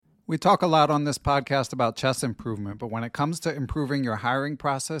We talk a lot on this podcast about chess improvement, but when it comes to improving your hiring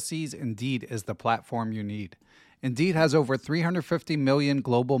processes, Indeed is the platform you need. Indeed has over 350 million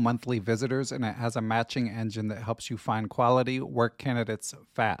global monthly visitors, and it has a matching engine that helps you find quality work candidates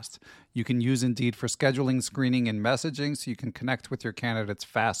fast. You can use Indeed for scheduling, screening, and messaging so you can connect with your candidates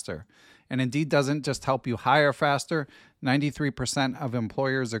faster. And Indeed doesn't just help you hire faster. 93% of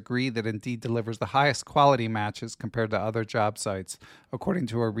employers agree that Indeed delivers the highest quality matches compared to other job sites, according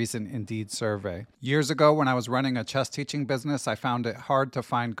to a recent Indeed survey. Years ago, when I was running a chess teaching business, I found it hard to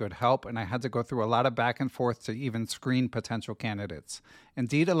find good help, and I had to go through a lot of back and forth to even screen potential candidates.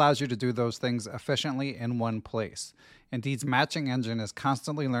 Indeed allows you to do those things efficiently in one place. Indeed's matching engine is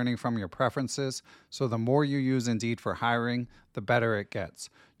constantly learning from your preferences, so the more you use Indeed for hiring, the better it gets.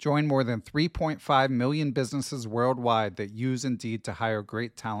 Join more than 3.5 million businesses worldwide that use Indeed to hire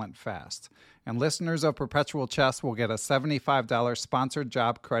great talent fast. And listeners of Perpetual Chess will get a $75 sponsored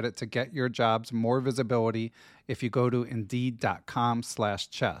job credit to get your jobs more visibility if you go to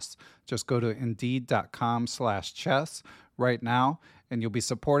Indeed.com/chess. Just go to Indeed.com/chess right now, and you'll be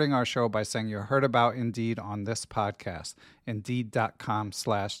supporting our show by saying you heard about Indeed on this podcast.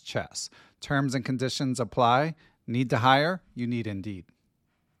 Indeed.com/chess. Terms and conditions apply. Need to hire? You need Indeed.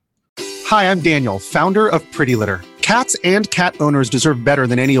 Hi, I'm Daniel, founder of Pretty Litter. Cats and cat owners deserve better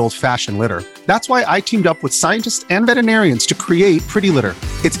than any old-fashioned litter. That's why I teamed up with scientists and veterinarians to create Pretty Litter.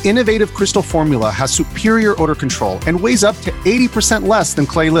 Its innovative crystal formula has superior odor control and weighs up to 80% less than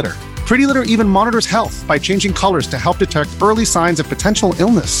clay litter. Pretty Litter even monitors health by changing colors to help detect early signs of potential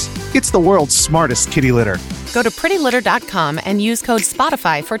illness. It's the world's smartest kitty litter. Go to prettylitter.com and use code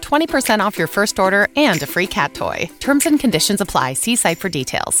SPOTIFY for 20% off your first order and a free cat toy. Terms and conditions apply. See site for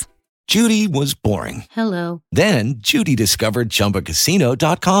details. Judy was boring. Hello. Then Judy discovered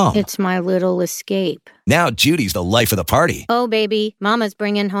ChumbaCasino.com. It's my little escape. Now Judy's the life of the party. Oh, baby, mama's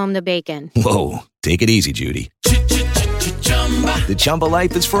bringing home the bacon. Whoa, take it easy, Judy. The Chumba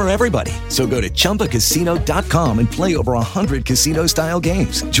life is for everybody. So go to ChumbaCasino.com and play over 100 casino-style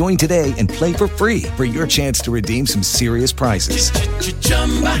games. Join today and play for free for your chance to redeem some serious prizes.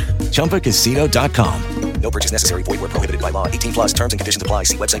 ChumbaCasino.com. No purchase necessary. Void where prohibited by law. 18 plus terms and conditions apply.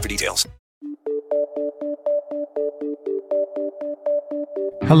 See website for details.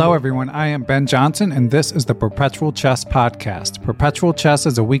 Hello, everyone. I am Ben Johnson, and this is the Perpetual Chess Podcast. Perpetual Chess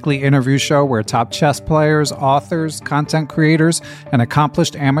is a weekly interview show where top chess players, authors, content creators, and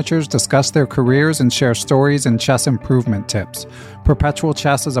accomplished amateurs discuss their careers and share stories and chess improvement tips. Perpetual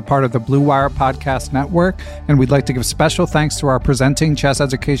Chess is a part of the Blue Wire Podcast Network, and we'd like to give special thanks to our presenting chess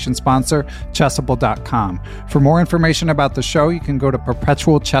education sponsor, Chessable.com. For more information about the show, you can go to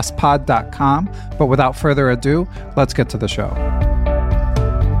perpetualchesspod.com. But without further ado, let's get to the show.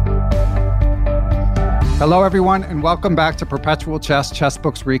 Hello, everyone, and welcome back to Perpetual Chess, Chess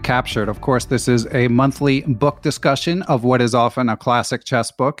Books Recaptured. Of course, this is a monthly book discussion of what is often a classic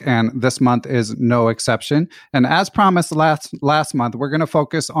chess book, and this month is no exception. And as promised last month, we're going to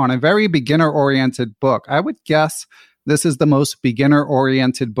focus on a very beginner-oriented book. I would guess this is the most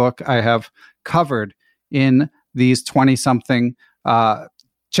beginner-oriented book I have covered in these 20-something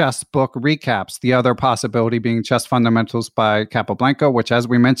chess book recaps. The other possibility being Chess Fundamentals by Capablanca, which, as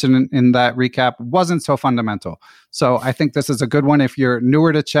we mentioned in that recap, wasn't so fundamental. So I think this is a good one. If you're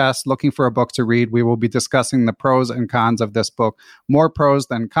newer to chess, looking for a book to read, we will be discussing the pros and cons of this book. More pros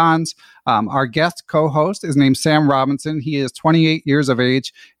than cons. Our guest co-host is named Sam Robinson. He is 28 years of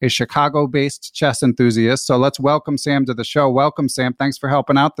age, a Chicago-based chess enthusiast. So let's welcome Sam to the show. Welcome, Sam. Thanks for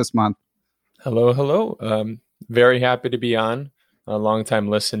helping out this month. Hello. Very happy to be on. A longtime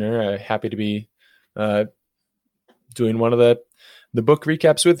listener. Happy to be doing one of the book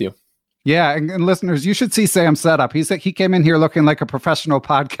recaps with you. Yeah, and listeners, you should see Sam's setup. He came in here looking like a professional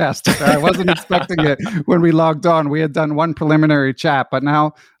podcaster. I wasn't expecting it when we logged on. We had done one preliminary chat, but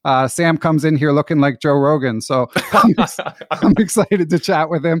now Sam comes in here looking like Joe Rogan. So I'm excited to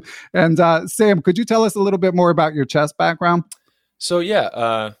chat with him. And Sam, could you tell us a little bit more about your chess background? So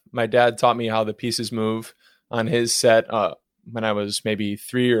my dad taught me how the pieces move on his set when I was maybe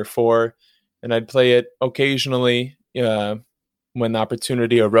 3 or 4, and I'd play it occasionally when the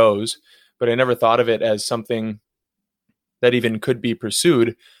opportunity arose, but I never thought of it as something that even could be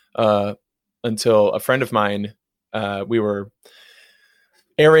pursued until a friend of mine, we were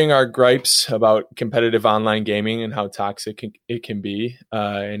airing our gripes about competitive online gaming and how toxic it can be,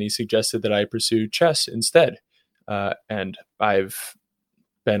 and he suggested that I pursue chess instead, and I've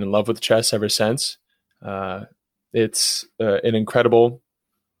been in love with chess ever since. It's an incredible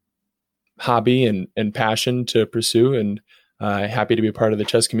hobby and passion to pursue, and happy to be a part of the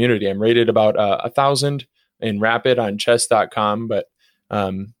chess community. I'm rated about 1,000 in Rapid on chess.com, but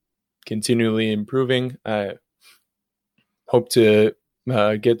continually improving. I hope to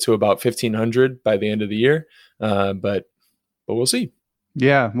get to about 1,500 by the end of the year, but we'll see.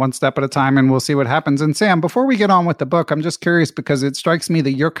 Yeah, one step at a time, and we'll see what happens. And Sam, before we get on with the book, I'm just curious because it strikes me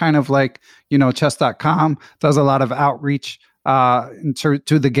that you're kind of like, chess.com does a lot of outreach to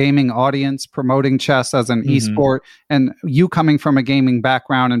the gaming audience, promoting chess as an esport. And you coming from a gaming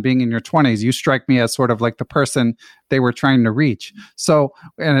background and being in your 20s, you strike me as sort of like the person they were trying to reach. So,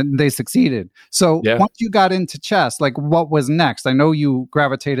 and they succeeded. So once you got into chess, like what was next? I know you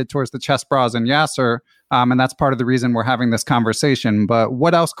gravitated towards the Chess Bras and Yasser, and that's part of the reason we're having this conversation. But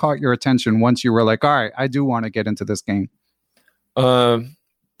what else caught your attention once you were like, all right, I do want to get into this game?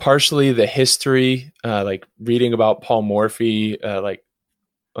 Partially the history, like reading about Paul Morphy,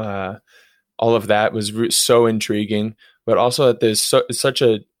 all of that was so intriguing. But also that there's such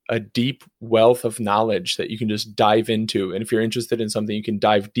a deep wealth of knowledge that you can just dive into. And if you're interested in something, you can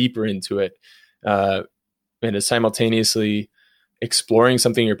dive deeper into it. And it's simultaneously exploring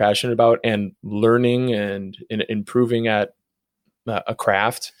something you're passionate about and learning and improving at a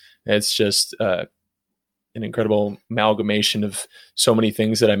craft. It's just an incredible amalgamation of so many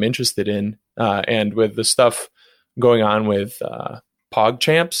things that I'm interested in. And with the stuff going on with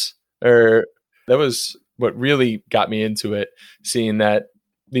PogChamps, that was what really got me into it, seeing that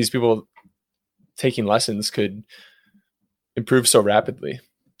these people taking lessons could improve so rapidly.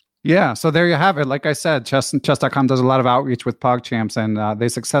 Yeah, so there you have it. Like I said, chess.com does a lot of outreach with PogChamps, and they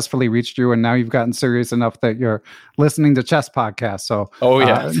successfully reached you, and now you've gotten serious enough that you're listening to chess podcasts. So,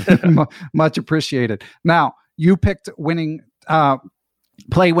 much appreciated. Now, you picked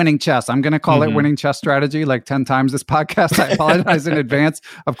Play Winning Chess. I'm going to call it Winning Chess Strategy like 10 times this podcast. I apologize in advance.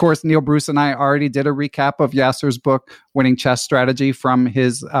 Of course, Neil Bruce and I already did a recap of Yasser's book, Winning Chess Strategy, from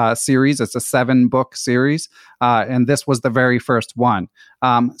his series. It's a 7-book series, and this was the very first one.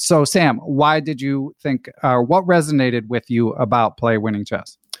 So, Sam, why did you think, what resonated with you about Play Winning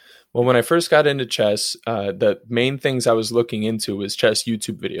Chess? Well, when I first got into chess, the main things I was looking into was chess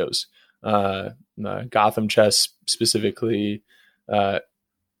YouTube videos, Gotham Chess specifically.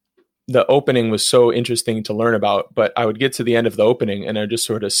 The opening was so interesting to learn about, but I would get to the end of the opening and I'd just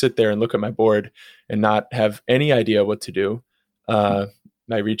sort of sit there and look at my board and not have any idea what to do. I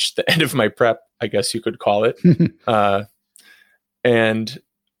reached the end of my prep, I guess you could call it. And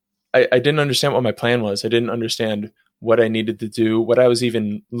I didn't understand what my plan was. I didn't understand what I needed to do, what I was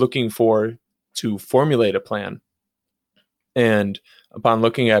even looking for to formulate a plan. And upon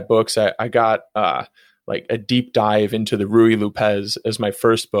looking at books, I got like a deep dive into the Ruy Lopez as my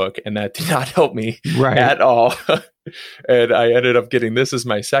first book, and that did not help me at all. And I ended up getting this as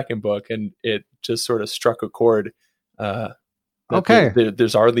my second book, and it just sort of struck a chord.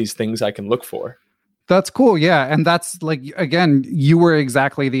 There's are these things I can look for. That's cool. Yeah. And that's like, again, you were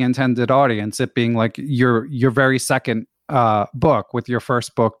exactly the intended audience, it being like your very second book, with your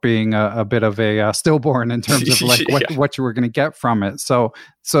first book being a bit of a stillborn in terms of like what you were going to get from it. So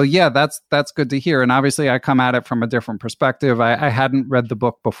yeah, that's good to hear. And obviously I come at it from a different perspective. I hadn't read the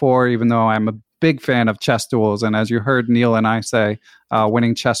book before, even though I'm a big fan of chess duels. And as you heard Neil and I say,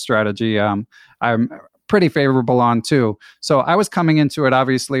 Winning Chess Strategy, I'm pretty favorable on too. So I was coming into it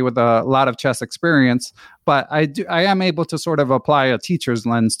obviously with a lot of chess experience, but I am able to sort of apply a teacher's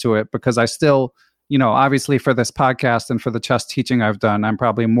lens to it, because I still, obviously for this podcast and for the chess teaching I've done, I'm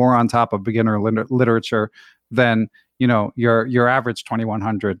probably more on top of beginner literature than, your average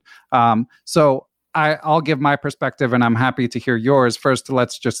 2100. So I'll give my perspective, and I'm happy to hear yours. First,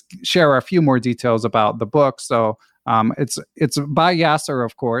 let's just share a few more details about the book. So it's by Yasser,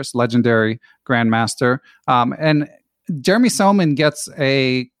 of course, legendary grandmaster. And Jeremy Soman gets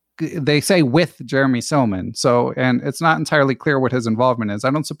they say with Jeremy Soman. So, and it's not entirely clear what his involvement is. I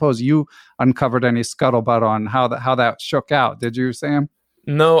don't suppose you uncovered any scuttlebutt on how that shook out. Did you, Sam?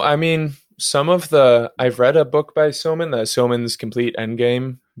 No, I mean, I've read a book by Soman, the Soman's Complete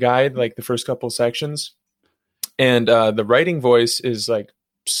Endgame Guide, like the first couple sections. And the writing voice is like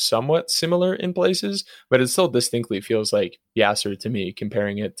somewhat similar in places, but it still distinctly feels like Yasser to me,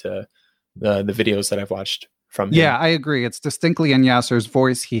 comparing it to the videos that I've watched from him. Yeah, I agree. It's distinctly in Yasser's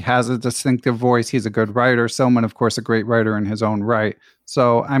voice. He has a distinctive voice. He's a good writer. Soman, of course, a great writer in his own right.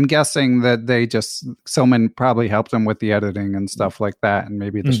 So I'm guessing that Soman probably helped him with the editing and stuff like that, and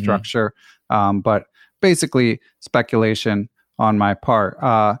maybe the structure. But basically speculation on my part.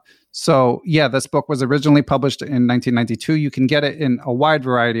 So yeah, this book was originally published in 1992. You can get it in a wide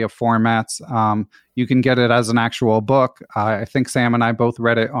variety of formats. You can get it as an actual book. I think Sam and I both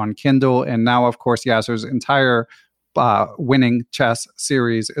read it on Kindle. And now, of course, Yasser's entire Winning Chess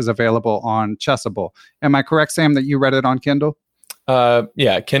series is available on Chessable. Am I correct, Sam, that you read it on Kindle?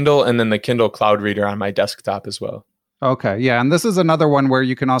 Yeah, Kindle, and then the Kindle Cloud Reader on my desktop as well. Okay, yeah, and this is another one where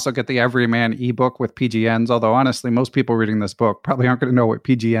you can also get the Everyman ebook with PGNs. Although honestly, most people reading this book probably aren't going to know what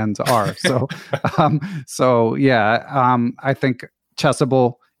PGNs are. So, I think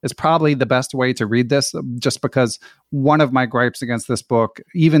Chessable is probably the best way to read this, just because one of my gripes against this book,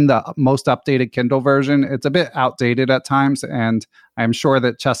 even the most updated Kindle version, it's a bit outdated at times, and I'm sure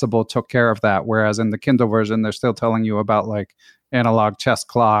that Chessable took care of that. Whereas in the Kindle version, they're still telling you about like analog chess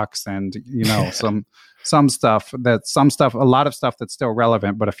clocks and a lot of stuff that's still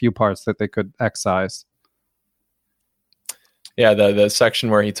relevant, but a few parts that they could excise. Yeah, the section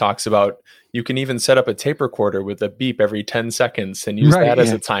where he talks about you can even set up a tape recorder with a beep every 10 seconds and use that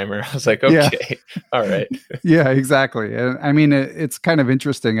as a timer. I was like, okay, all right. Yeah, exactly. And I mean, it's kind of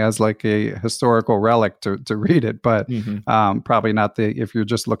interesting as like a historical relic to read it, but probably not if you're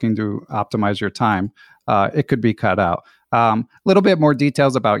just looking to optimize your time, it could be cut out. A little bit more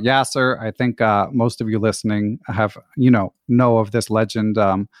details about Yasser. I think most of you listening have, know of this legend.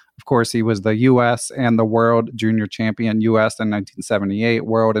 Of course, he was the U.S. and the world junior champion, U.S. in 1978,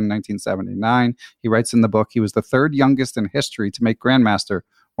 world in 1979. He writes in the book, he was the third youngest in history to make Grandmaster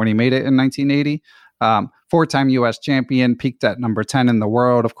when he made it in 1980. Four-time U.S. champion, peaked at number 10 in the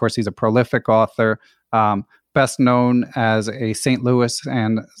world. Of course, he's a prolific author. Best known as a St. Louis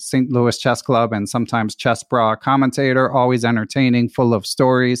Chess Club and sometimes Chess Bra commentator, always entertaining, full of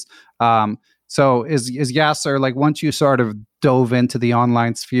stories. So is Yasser, like, once you sort of dove into the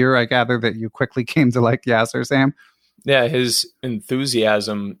online sphere, I gather that you quickly came to like Yasser, Sam? Yeah, his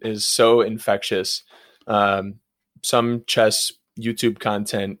enthusiasm is so infectious. Some chess YouTube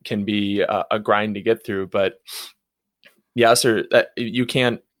content can be a grind to get through, but Yasser,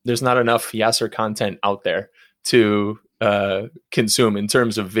 there's not enough Yasser content out there to consume in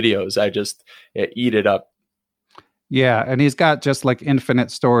terms of videos. I just eat it up. Yeah, and he's got just like infinite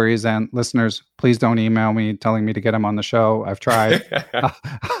stories. And listeners, please don't email me telling me to get him on the show. I've tried.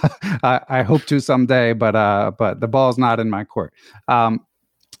 I hope to someday, but the ball's not in my court.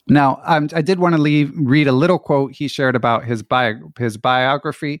 Now, I did want to read a little quote he shared about his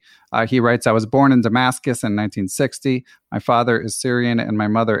biography. He writes, "I was born in Damascus in 1960. My father is Syrian and my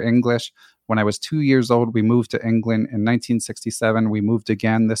mother English. When I was 2 years old, we moved to England. In 1967, we moved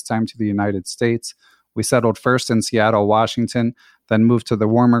again, this time to the United States. We settled first in Seattle, Washington, then moved to the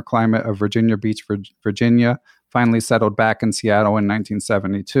warmer climate of Virginia Beach, Virginia, finally settled back in Seattle in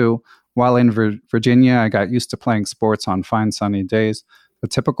 1972. While in Virginia, I got used to playing sports on fine sunny days. The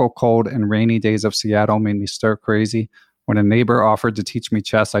typical cold and rainy days of Seattle made me stir crazy. When a neighbor offered to teach me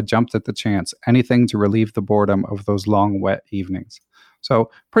chess, I jumped at the chance, anything to relieve the boredom of those long, wet evenings."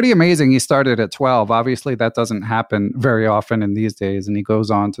 So pretty amazing. He started at 12. Obviously, that doesn't happen very often in these days. And he goes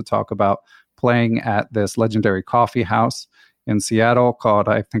on to talk about playing at this legendary coffee house in Seattle called,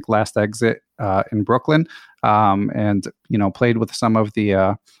 I think, Last Exit in Brooklyn, and played with some of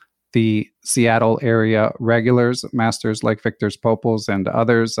the Seattle area regulars, masters like Victor Popels and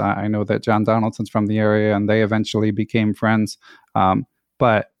others. I know that John Donaldson's from the area, and they eventually became friends.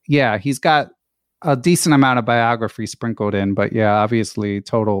 But yeah, he's got a decent amount of biography sprinkled in. But yeah, obviously,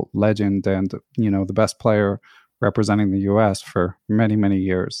 total legend and the best player representing the U.S. for many, many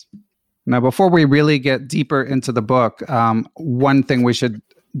years. Now, before we really get deeper into the book, one thing we should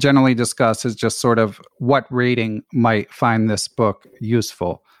generally discuss is just sort of what rating might find this book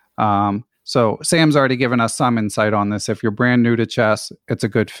useful. So Sam's already given us some insight on this. If you're brand new to chess, it's a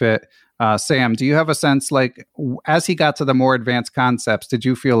good fit. Sam, do you have a sense, like, as he got to the more advanced concepts, did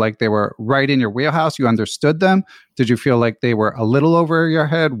you feel like they were right in your wheelhouse? You understood them? Did you feel like they were a little over your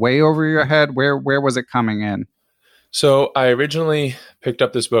head, way over your head? Where was it coming in? So I originally picked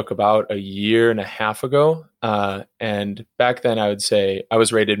up this book about a year and a half ago. And back then I would say I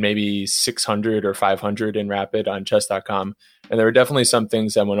was rated maybe 600 or 500 in Rapid on chess.com. And there were definitely some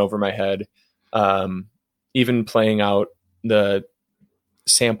things that went over my head. Even playing out the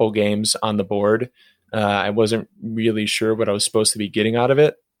sample games on the board, I wasn't really sure what I was supposed to be getting out of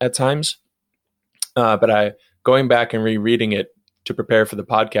it at times. But going back and rereading it to prepare for the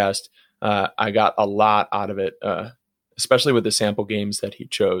podcast, I got a lot out of it, especially with the sample games that he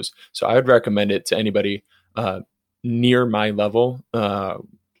chose. So I would recommend it to anybody near my level.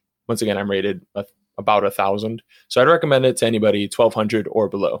 Once again, I'm rated about 1,000. So I'd recommend it to anybody 1,200 or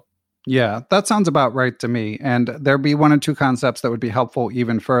below. Yeah, that sounds about right to me. And there'd be one or two concepts that would be helpful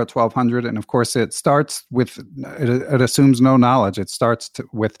even for a 1,200. And of course, it starts with, it assumes no knowledge. It starts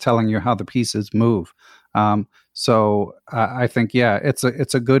with telling you how the pieces move. So I think, yeah, it's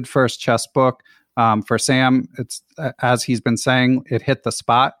a good first chess book. For Sam, it's, as he's been saying, it hit the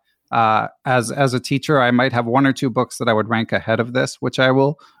spot. As a teacher, I might have one or two books that I would rank ahead of this, which I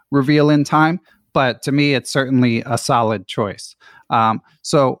will reveal in time. But to me, it's certainly a solid choice.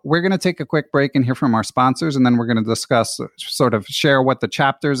 So we're going to take a quick break and hear from our sponsors, and then we're going to discuss, sort of share what the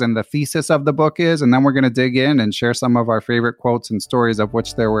chapters and the thesis of the book is, and then we're going to dig in and share some of our favorite quotes and stories, of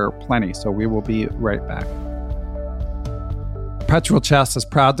which there were plenty. So we will be right back. Perpetual Chess is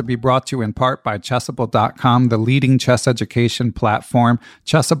proud to be brought to you in part by Chessable.com, the leading chess education platform.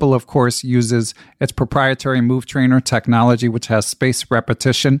 Chessable, of course, uses its proprietary Move Trainer technology, which has spaced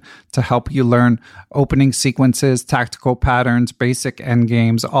repetition to help you learn opening sequences, tactical patterns, basic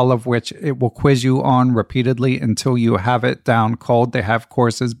endgames, all of which it will quiz you on repeatedly until you have it down cold. They have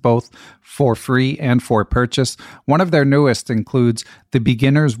courses both for free and for purchase. One of their newest includes the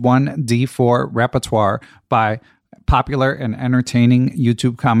Beginner's 1D4 Repertoire by popular and entertaining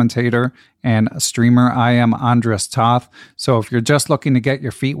YouTube commentator and streamer I am Andres Toth. So if you're just looking to get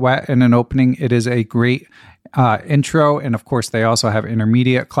your feet wet in an opening, it is a great intro. And of course, they also have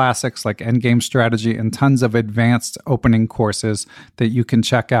intermediate classics like Endgame Strategy and tons of advanced opening courses that you can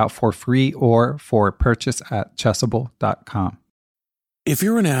check out for free or for purchase at Chessable.com. If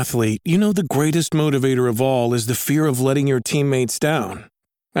you're an athlete, you know the greatest motivator of all is the fear of letting your teammates down.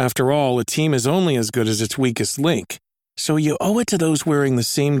 After all, a team is only as good as its weakest link. So you owe it to those wearing the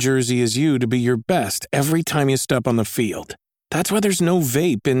same jersey as you to be your best every time you step on the field. That's why there's no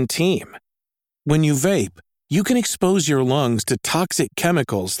vape in team. When you vape, you can expose your lungs to toxic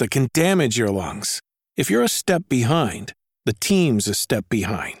chemicals that can damage your lungs. If you're a step behind, the team's a step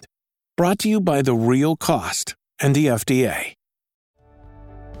behind. Brought to you by The Real Cost and the FDA.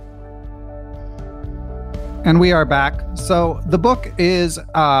 And we are back. So the book is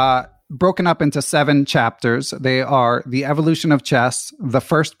broken up into 7 chapters. They are the evolution of chess, the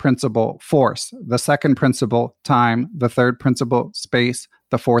first principle, force, the second principle, time, the third principle, space,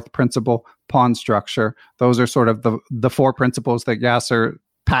 the fourth principle, pawn structure. Those are sort of the 4 principles that Yasser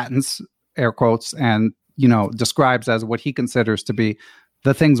patents, air quotes, and describes as what he considers to be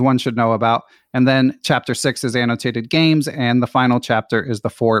the things one should know about. And then chapter 6 is annotated games, and the final chapter is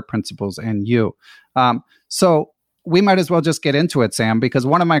the 4 principles and you. So we might as well just get into it, Sam, because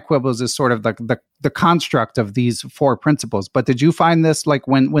one of my quibbles is sort of the construct of these 4 principles. But did you find this, like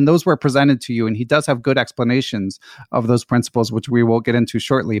when those were presented to you, and he does have good explanations of those principles, which we will get into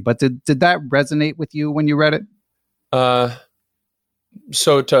shortly, but did that resonate with you when you read it?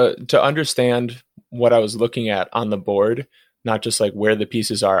 So to understand what I was looking at on the board, not just like where the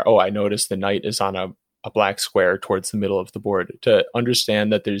pieces are, I noticed the knight is on a black square towards the middle of the board, to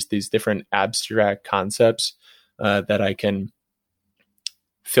understand that there's these different abstract concepts that I can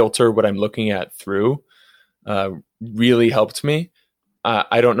filter what I'm looking at through, really helped me.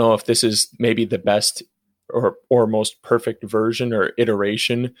 I don't know if this is maybe the best or most perfect version or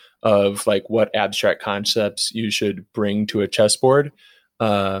iteration of like what abstract concepts you should bring to a chessboard.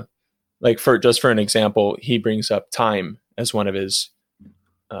 Like for an example, he brings up time as one of his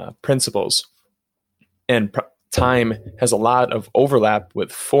principles. And time has a lot of overlap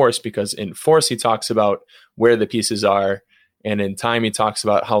with force, because in force, he talks about where the pieces are. And in time, he talks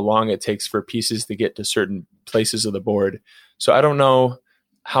about how long it takes for pieces to get to certain places of the board. So I don't know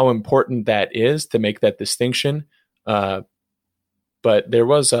how important that is to make that distinction. But there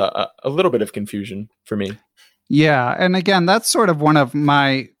was a little bit of confusion for me. Yeah. And again, that's sort of one of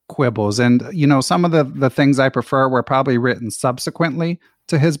my quibbles. And, some of the things I prefer were probably written subsequently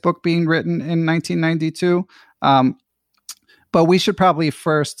to his book being written in 1992. But we should probably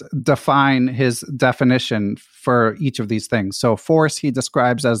first define his definition for each of these things. So force, he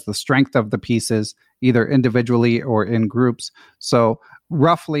describes as the strength of the pieces, either individually or in groups. So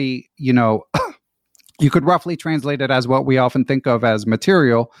roughly, you could roughly translate it as what we often think of as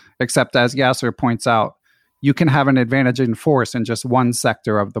material, except as Yasser points out, you can have an advantage in force in just one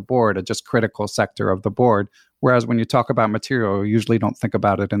sector of the board, a just critical sector of the board. Whereas when you talk about material, you usually don't think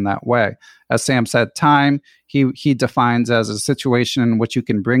about it in that way. As Sam said, time, he defines as a situation in which you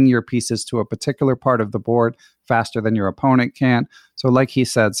can bring your pieces to a particular part of the board faster than your opponent can. So like he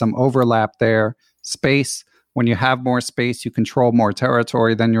said, some overlap there. Space, when you have more space, you control more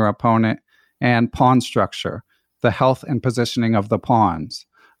territory than your opponent. And pawn structure, the health and positioning of the pawns.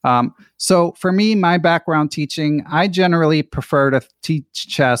 So for me, my background teaching, I generally prefer to teach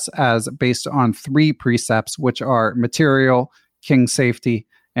chess as based on 3 precepts, which are material, king safety,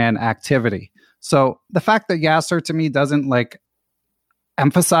 and activity. So the fact that Yasser to me doesn't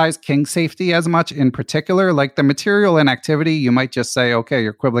emphasize king safety as much in particular, like the material and activity, you might just say, okay,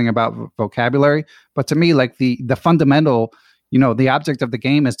 you're quibbling about vocabulary. But to me, like the fundamental, the object of the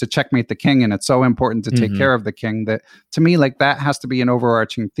game is to checkmate the king, and it's so important to take care of the king that, to me, like, that has to be an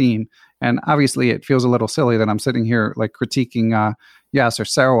overarching theme. And obviously it feels a little silly that I'm sitting here like critiquing Yasser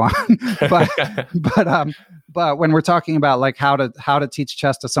Seirawan, but when we're talking about like how to teach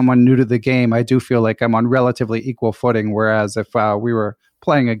chess to someone new to the game, I do feel like I'm on relatively equal footing. Whereas if we were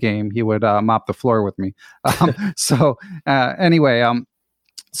playing a game, he would mop the floor with me. Anyway,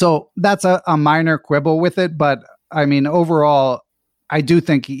 so that's a minor quibble with it, but I mean, overall, I do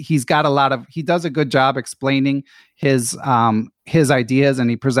think he does a good job explaining his ideas, and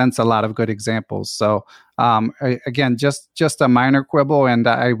he presents a lot of good examples. So again, just a minor quibble, and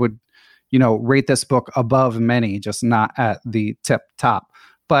I would, rate this book above many, just not at the tip top.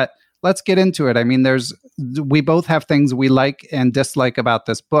 But let's get into it. I mean, we both have things we like and dislike about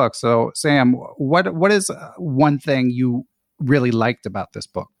this book. So Sam, what is one thing you really liked about this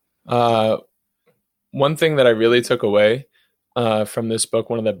book? One thing that I really took away from this book,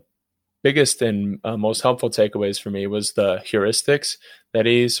 one of the biggest and most helpful takeaways for me, was the heuristics that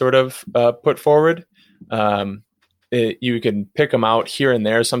he sort of put forward. You can pick them out here and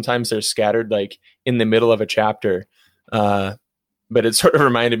there. Sometimes they're scattered like in the middle of a chapter. But it sort of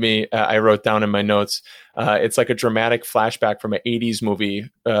reminded me, I wrote down in my notes, it's like a dramatic flashback from an 80s movie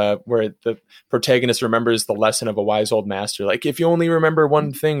where the protagonist remembers the lesson of a wise old master. Like, if you only remember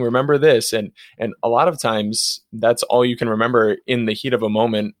one thing, remember this. And a lot of times that's all you can remember in the heat of a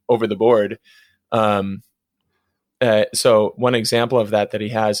moment over the board. So one example of that he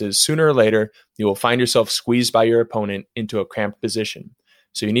has is, sooner or later, you will find yourself squeezed by your opponent into a cramped position.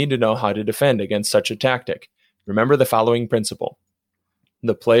 So you need to know how to defend against such a tactic. Remember the following principle.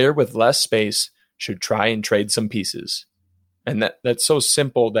 The player with less space should try and trade some pieces. And that's so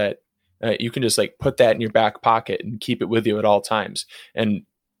simple that you can just like put that in your back pocket and keep it with you at all times. And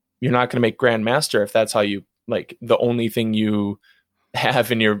you're not going to make Grandmaster if that's how you, like, the only thing you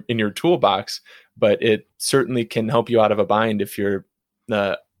have in your toolbox, but it certainly can help you out of a bind if you're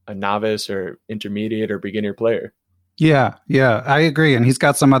a novice or intermediate or beginner player. Yeah, I agree. And he's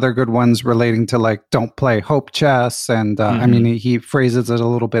got some other good ones relating to, like, don't play hope chess. And I mean, he phrases it a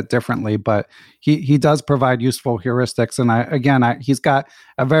little bit differently, but he does provide useful heuristics. And he's got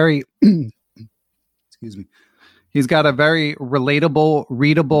a very, he's got a very relatable,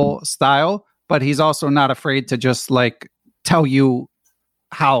 readable style, but he's also not afraid to just like tell you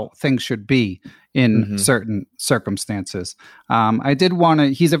how things should be in certain circumstances.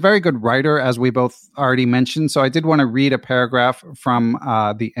 He's a very good writer, as we both already mentioned. So I did want to read a paragraph from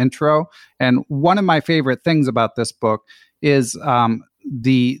the intro. And one of my favorite things about this book is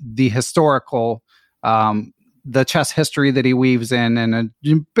the historical, the chess history that he weaves in, and a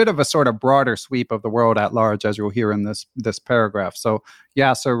bit of a sort of broader sweep of the world at large, as you'll hear in this paragraph. So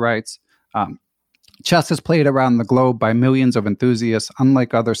Yasser writes, chess is played around the globe by millions of enthusiasts.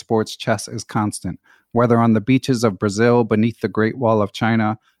 Unlike other sports, chess is constant. Whether on the beaches of Brazil, beneath the Great Wall of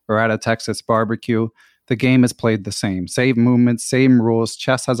China, or at a Texas barbecue, the game is played the same. Same movements, same rules.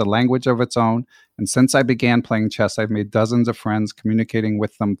 Chess has a language of its own. And since I began playing chess, I've made dozens of friends, communicating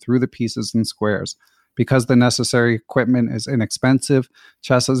with them through the pieces and squares. Because the necessary equipment is inexpensive,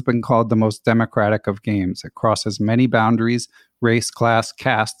 chess has been called the most democratic of games. It crosses many boundaries: race, class,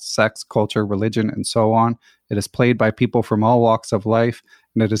 caste, sex, culture, religion, and so on. It is played by people from all walks of life,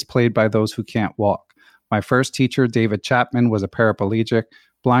 and it is played by those who can't walk. My first teacher, David Chapman, was a paraplegic.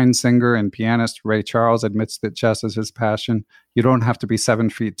 Blind singer and pianist Ray Charles admits that chess is his passion. You don't have to be 7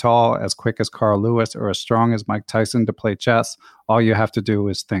 feet tall, as quick as Carl Lewis, or as strong as Mike Tyson to play chess. All you have to do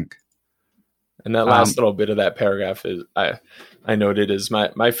is think. And that last little bit of that paragraph is I noted is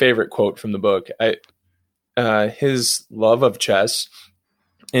my favorite quote from the book. His love of chess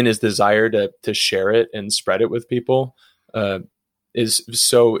and his desire to share it and spread it with people is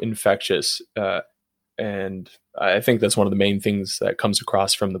so infectious. And I think that's one of the main things that comes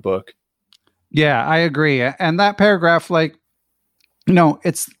across from the book. Yeah, I agree. And that paragraph, like,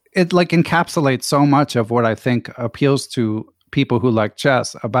 it like encapsulates so much of what I think appeals to people who like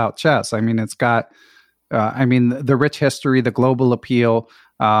chess about chess. I mean, it's got, the rich history, the global appeal,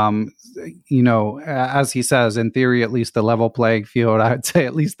 as he says, in theory, at least the level playing field. I'd say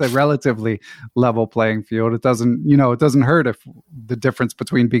at least the relatively level playing field. It doesn't hurt if the difference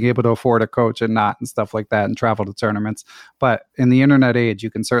between being able to afford a coach and not, and stuff like that, and travel to tournaments. But in the internet age, you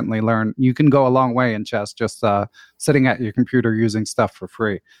can certainly learn. You can go a long way in chess just sitting at your computer using stuff for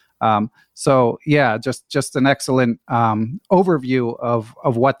free. So yeah, just an excellent overview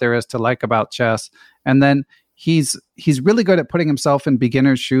of what there is to like about chess. And then he's really good at putting himself in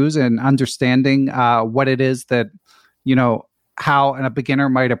beginner's shoes and understanding what it is that how a beginner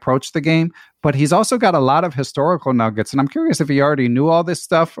might approach the game, but he's also got a lot of historical nuggets. And I'm curious if he already knew all this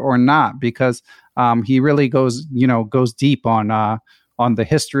stuff or not, because he really goes deep on the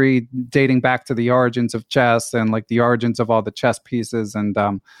history dating back to the origins of chess and like the origins of all the chess pieces. And,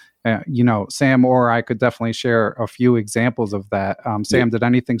 Sam or I could definitely share a few examples of that. Sam, did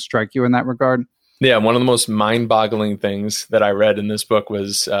anything strike you in that regard? Yeah, one of the most mind-boggling things that I read in this book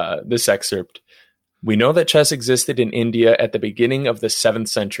was this excerpt. We know that chess existed in India at the beginning of the 7th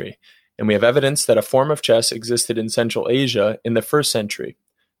century, and we have evidence that a form of chess existed in Central Asia in the 1st century.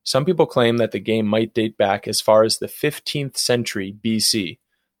 Some people claim that the game might date back as far as the 15th century BC.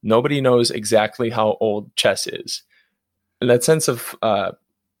 Nobody knows exactly how old chess is. And that sense of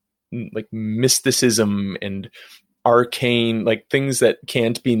like mysticism and arcane, like things that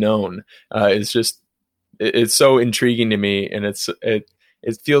can't be known, is just, it's so intriguing to me, and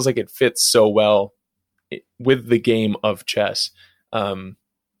it feels like it fits so well with the game of chess.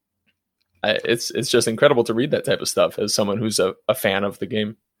 It's just incredible to read that type of stuff as someone who's a fan of the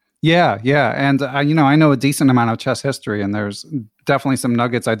game. Yeah. And I know a decent amount of chess history, and there's definitely some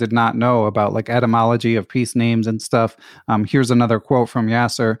nuggets I did not know about, like etymology of piece names and stuff. Here's another quote from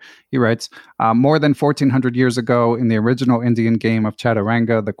Yasser. He writes, more than 1400 years ago, in the original Indian game of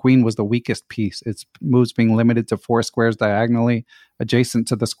Chaturanga, the queen was the weakest piece, its moves being limited to 4 squares diagonally, adjacent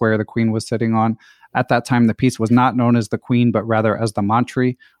to the square the queen was sitting on. At that time, the piece was not known as the queen, but rather as the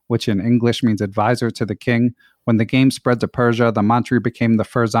mantri, which in English means advisor to the king. When the game spread to Persia, the mantri became the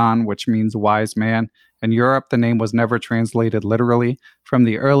Ferzan, which means wise man. In Europe, the name was never translated literally. From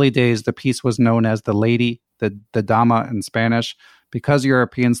the early days, the piece was known as the lady, the dama in Spanish. Because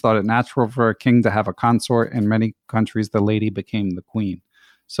Europeans thought it natural for a king to have a consort, in many countries, the lady became the queen.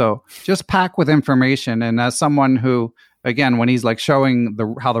 So just packed with information. And as someone who, again, when he's like showing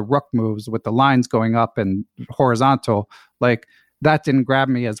how the rook moves with the lines going up and horizontal, like that didn't grab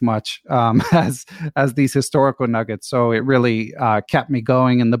me as much as these historical nuggets. So it really kept me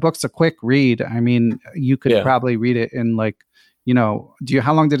going. And the book's a quick read. I mean, you could probably read it in like,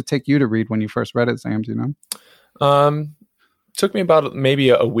 how long did it take you to read when you first read it, Sam? Do you know? Took me about maybe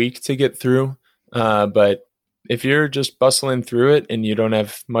a week to get through. But if you're just bustling through it and you don't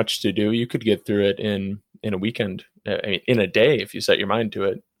have much to do, you could get through it in a weekend, in a day, if you set your mind to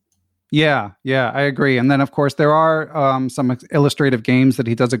it. Yeah, I agree. And then, of course, there are some illustrative games that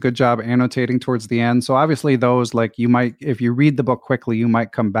he does a good job annotating towards the end. So obviously those, like, you might, if you read the book quickly, you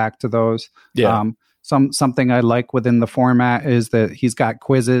might come back to those. Yeah. Something I like within the format is that he's got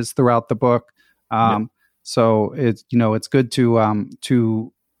quizzes throughout the book. So it's good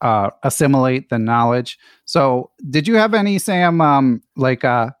to assimilate the knowledge. So did you have any, Sam,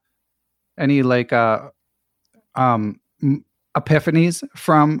 epiphanies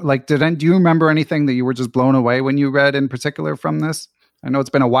from, like, do you remember anything that you were just blown away when you read in particular from this? I know it's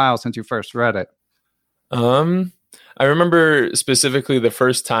been a while since you first read it. I remember specifically the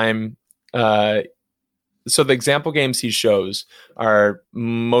first time. So the example games he shows are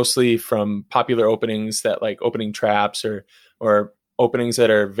mostly from popular openings that, like, opening traps or openings that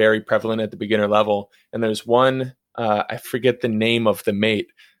are very prevalent at the beginner level. And there's one, I forget the name of the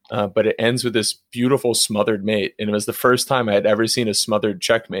mate, but it ends with this beautiful smothered mate. And it was the first time I had ever seen a smothered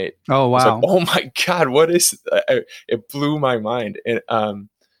checkmate. Oh, wow. I was like, oh my God, what is, it blew my mind.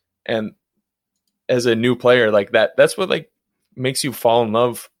 And as a new player, like that's what, like, makes you fall in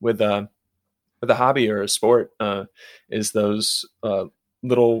love with a hobby or a sport, is those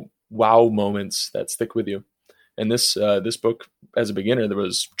little wow moments that stick with you. And this book, as a beginner, there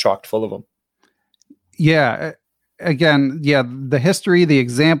was chocked full of them. Yeah. Again, the history, the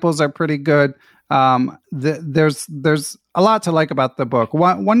examples are pretty good. There's a lot to like about the book.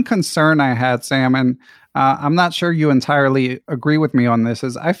 One concern I had, Sam, and I'm not sure you entirely agree with me on this,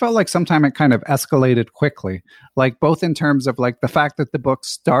 is I felt like sometimes it kind of escalated quickly, like both in terms of like the fact that the book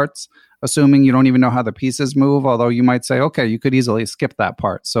starts assuming you don't even know how the pieces move, although you might say, okay, you could easily skip that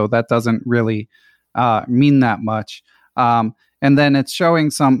part. So that doesn't really mean that much. And then it's showing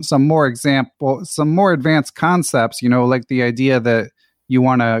some more advanced concepts, like the idea that you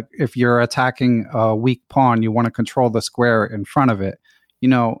want to, if you're attacking a weak pawn, you want to control the square in front of it.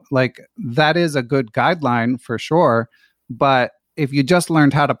 Like that is a good guideline for sure. But if you just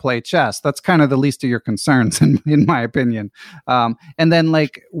learned how to play chess, that's kind of the least of your concerns, in my opinion. And then,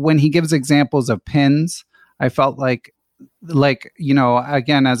 like, when he gives examples of pins, I felt like,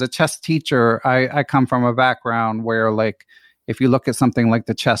 again, as a chess teacher, I come from a background where, like, if you look at something like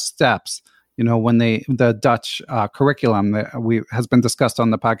the chess steps, when the Dutch curriculum that has been discussed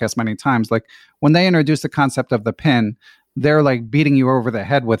on the podcast many times, like when they introduce the concept of the pin, they're like beating you over the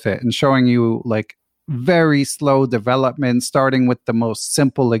head with it and showing you like very slow development, starting with the most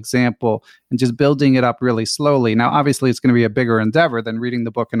simple example and just building it up really slowly. Now, obviously, it's going to be a bigger endeavor than reading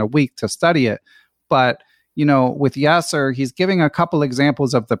the book in a week to study it. But, with Yasser, he's giving a couple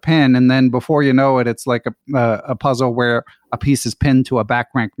examples of the pin. And then before you know it, it's like a puzzle where a piece is pinned to a back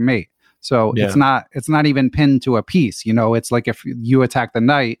rank mate. So it's not even pinned to a piece. It's like if you attack the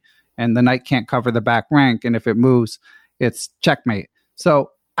knight and the knight can't cover the back rank, and if it moves, it's checkmate.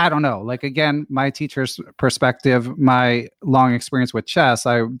 So I don't know. Like, again, my teacher's perspective, my long experience with chess,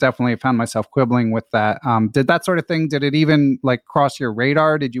 I definitely found myself quibbling with that. Did that sort of thing, did it even like cross your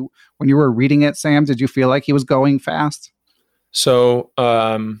radar? When you were reading it, Sam, did you feel like he was going fast? So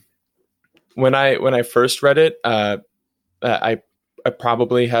when I first read it, I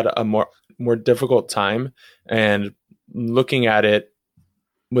probably had a more difficult time, and looking at it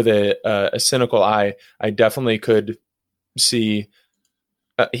with a cynical eye, I definitely could see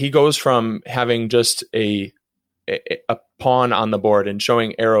he goes from having just a pawn on the board and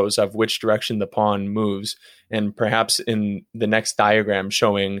showing arrows of which direction the pawn moves, and perhaps in the next diagram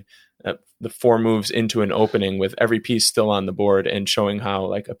showing the 4 moves into an opening with every piece still on the board, and showing how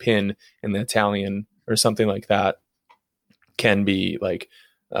like a pin in the Italian or something like that can be like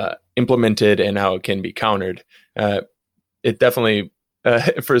implemented and how it can be countered. It definitely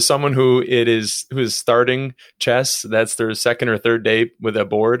for someone who is starting chess, that's their second or third day with a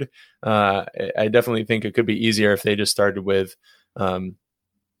board. I definitely think it could be easier if they just started with 2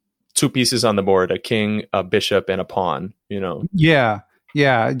 pieces on the board, a king, a bishop, and a pawn. Yeah.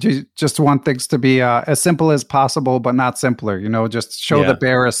 Just want things to be as simple as possible, but not simpler. Just show the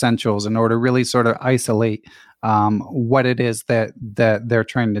bare essentials in order to really sort of isolate what it is that they're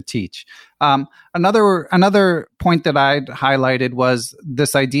trying to teach. Another point that I'd highlighted was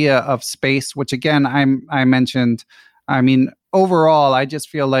this idea of space, which again I mentioned. I mean, overall, I just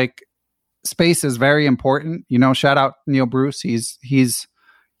feel like space is very important. Shout out Neil Bruce. He's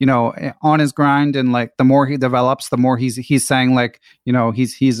on his grind, and like the more he develops, the more he's saying like,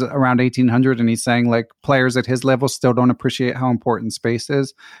 he's around 1800, and he's saying like players at his level still don't appreciate how important space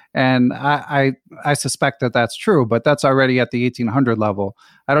is. And I suspect that that's true, but that's already at the 1800 level.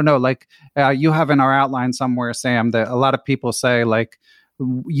 I don't know, like you have in our outline somewhere, Sam, that a lot of people say like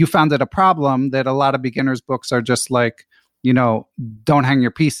you found it a problem that a lot of beginners books are just like, don't hang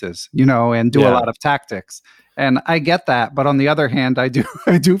your pieces, and do a lot of tactics. And I get that, but on the other hand, I do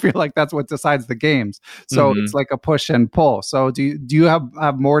feel like that's what decides the games. So it's like a push and pull. So do you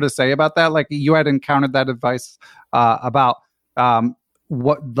have more to say about that? Like you had encountered that advice about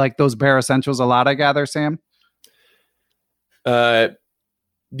what like those bare essentials a lot, I gather, Sam.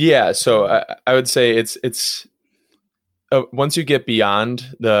 Yeah. So I would say it's once you get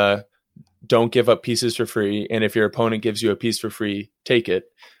beyond the don't give up pieces for free, and if your opponent gives you a piece for free, take it.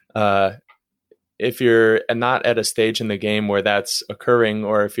 If you're not at a stage in the game where that's occurring,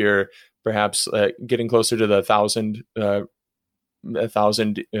 or if you're perhaps getting closer to the 1,000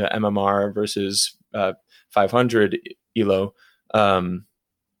 MMR versus 500 ELO,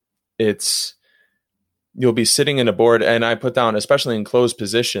 you'll be sitting in a board, and I put down, especially in closed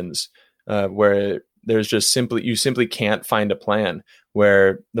positions, where there's just you simply can't find a plan,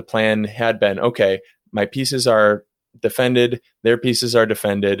 where the plan had been, okay, my pieces are defended, their pieces are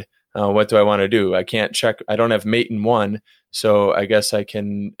defended. What do I want to do? I can't check. I don't have mate in 1. So I guess I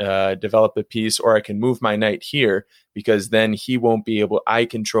can develop a piece, or I can move my knight here, because then he won't be able, I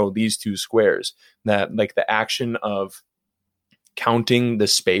control these 2 squares. That like the action of counting the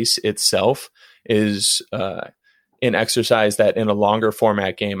space itself is an exercise that in a longer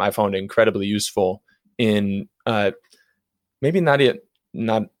format game, I found incredibly useful in maybe not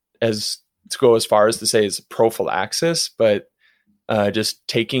as to go as far as to say it's prophylaxis, but just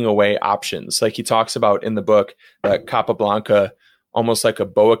taking away options. Like he talks about in the book that Capablanca, almost like a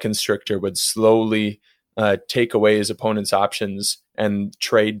boa constrictor, would slowly take away his opponent's options and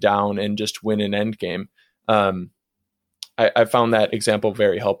trade down and just win an end game. I found that example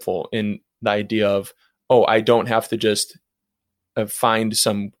very helpful in the idea of, I don't have to just find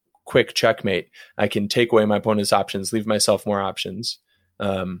some quick checkmate. I can take away my opponent's options, leave myself more options.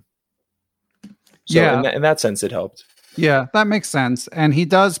 In that sense, it helped. Yeah, that makes sense. And he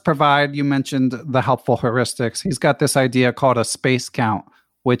does provide, you mentioned the helpful heuristics. He's got this idea called a space count,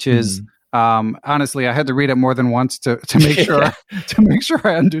 which is honestly, I had to read it more than once to make sure to make sure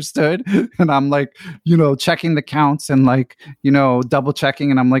I understood. And I'm like, checking the counts and like, double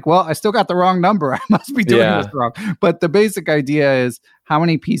checking. And I'm like, well, I still got the wrong number. I must be doing this wrong. But the basic idea is how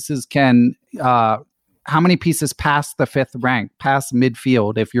many pieces pass the 5th rank, past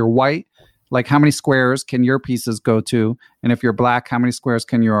midfield. If you're white, like how many squares can your pieces go to? And if you're black, how many squares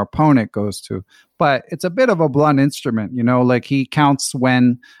can your opponent goes to? but it's a bit of a blunt instrument, like he counts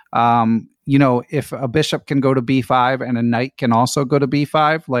when, if a bishop can go to b5 and a knight can also go to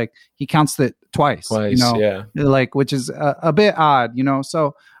b5, like he counts it twice, yeah. like, which is a bit odd,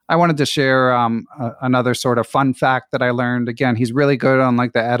 so I wanted to share another sort of fun fact that I learned. Again, he's really good on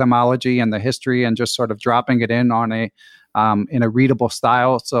like the etymology and the history and just sort of dropping it in on in a readable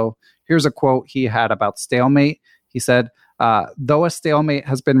style. So here's a quote he had about stalemate. He said, though a stalemate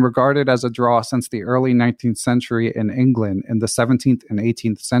has been regarded as a draw since the early 19th century in England, in the 17th and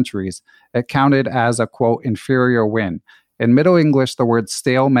 18th centuries, it counted as a, quote, inferior win. In Middle English, the word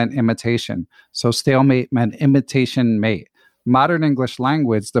stale meant imitation. So stalemate meant imitation mate. Modern English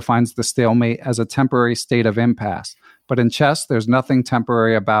language defines the stalemate as a temporary state of impasse. But in chess, there's nothing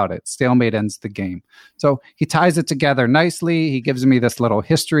temporary about it. Stalemate ends the game. So he ties it together nicely. He gives me this little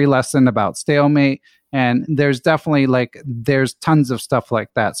history lesson about stalemate. And there's definitely there's tons of stuff like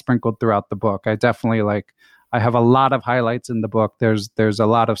that sprinkled throughout the book. I definitely I have a lot of highlights in the book. There's a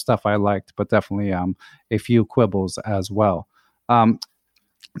lot of stuff I liked, but definitely a few quibbles as well. Go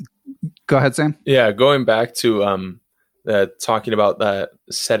ahead, Sam. Yeah, going back to talking about that,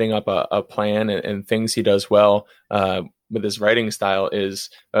 setting up a plan and things he does well with his writing style is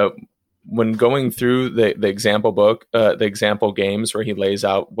when going through the example book, the example games where he lays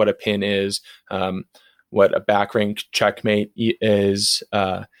out what a pin is, what a back rank checkmate is.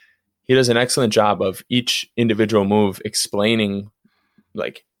 He does an excellent job of each individual move explaining,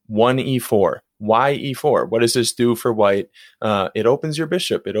 like, 1 e4. Why e4? What does this do for white? It opens your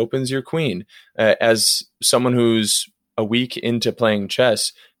bishop. It opens your queen. As someone who's a week into playing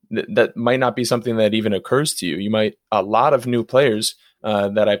chess, that might not be something that even occurs to you. A lot of new players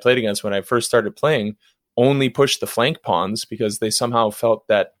that I played against when I first started playing only pushed the flank pawns because they somehow felt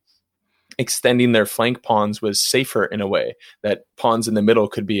that extending their flank pawns was safer in a way, that pawns in the middle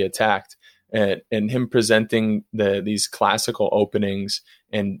could be attacked. And him presenting these classical openings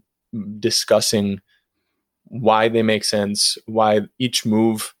and discussing why they make sense, why each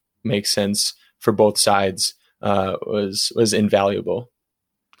move makes sense for both sides was invaluable.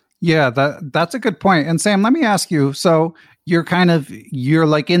 Yeah, that's a good point. And Sam, let me ask you, so you're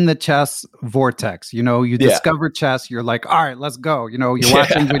like in the chess vortex, you discover chess, you're like, all right, let's go. You're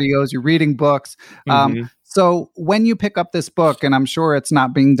watching videos, you're reading books. So when you pick up this book, and I'm sure it's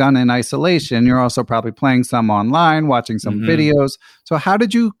not being done in isolation, you're also probably playing some online, watching some videos. So how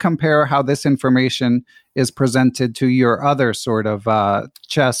did you compare how this information is presented to your other sort of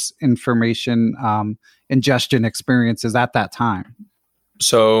chess information ingestion experiences at that time?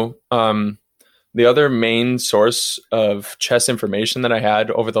 So the other main source of chess information that I had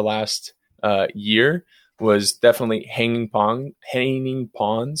over the last year was definitely Hanging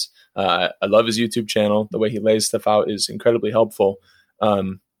Pawns. I love his YouTube channel. The way he lays stuff out is incredibly helpful.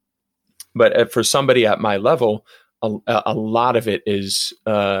 But for somebody at my level, a lot of it is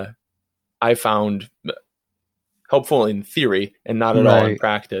I found helpful in theory and not at all in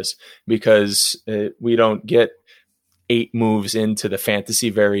practice, because we don't get 8 moves into the fantasy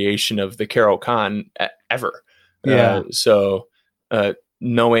variation of the Caro-Kann ever. So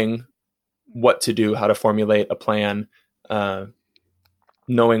knowing what to do, how to formulate a plan,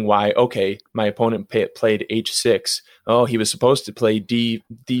 knowing why, okay, my opponent played H6. Oh, he was supposed to play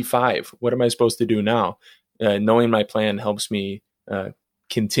D5. What am I supposed to do now? Knowing my plan helps me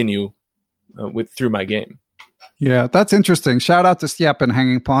continue through my game. Yeah, that's interesting. Shout out to Stjepan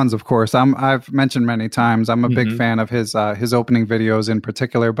Hanging Pawns, of course. I've mentioned many times, I'm a big fan of his opening videos in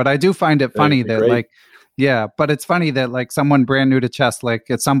particular, but I do find it funny that but it's funny that someone brand new to chess,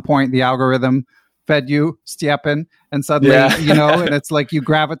 at some point the algorithm fed you Stjepan, and suddenly and it's like you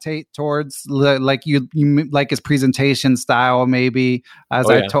gravitate towards you like his presentation style, maybe as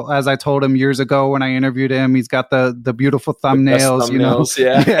I told him years ago when I interviewed him. He's got the beautiful thumbnails,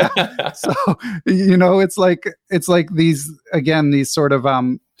 So it's like these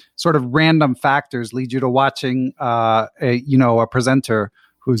sort of random factors lead you to watching a presenter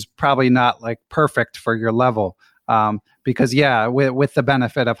who's probably not perfect for your level. Because with the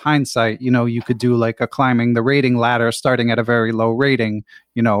benefit of hindsight, you could do a climbing the rating ladder starting at a very low rating,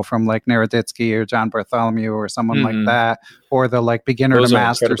 from Naroditsky or John Bartholomew or someone like that, or the beginner to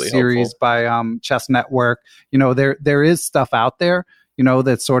master series by Chess Network. There is stuff out there,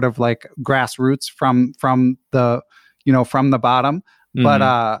 that's sort of grassroots from the bottom,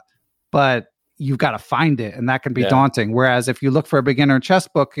 but you've got to find it, and that can be daunting. Whereas if you look for a beginner chess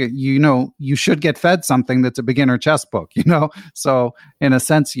book, you should get fed something that's a beginner chess book, So in a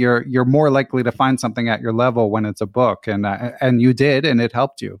sense, you're more likely to find something at your level when it's a book, and you did, and it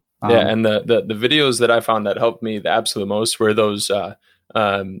helped you. And the videos that I found that helped me the absolute most were those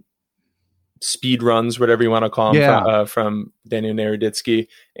speed runs, whatever you want to call them, from Daniel Naroditsky.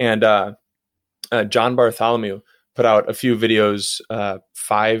 And John Bartholomew put out a few videos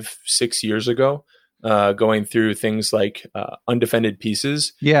 5-6 years ago, going through things like undefended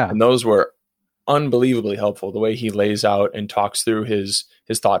pieces. Yeah. And those were unbelievably helpful, the way he lays out and talks through his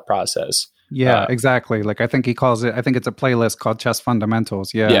thought process. Yeah, exactly. Like I think he calls it, I think it's a playlist called Chess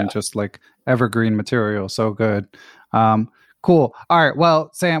Fundamentals. Yeah. And just like evergreen material. So good. Cool. All right.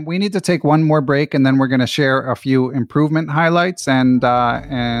 Well, Sam, we need to take one more break and then we're going to share a few improvement highlights and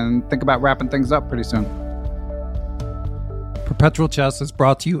think about wrapping things up pretty soon. Perpetual Chess is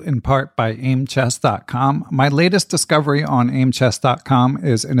brought to you in part by aimchess.com. My latest discovery on aimchess.com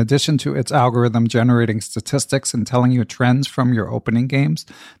is, in addition to its algorithm generating statistics and telling you trends from your opening games,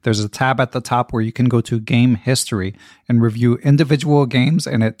 there's a tab at the top where you can go to game history and review individual games,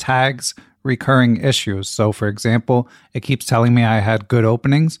 and it tags recurring issues. So, for example, it keeps telling me I had good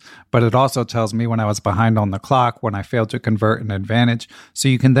openings, but it also tells me when I was behind on the clock, when I failed to convert an advantage. So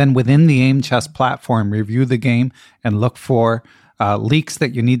you can then, within the Aim Chess platform, review the game and look for leaks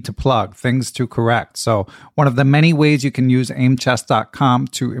that you need to plug, things to correct. So one of the many ways you can use aimchess.com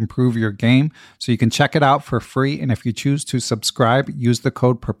to improve your game. So you can check it out for free. And if you choose to subscribe, use the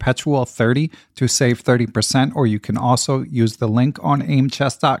code perpetual30 to save 30%, or you can also use the link on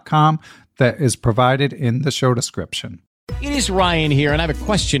aimchess.com that is provided in the show description. It is Ryan here, and I have a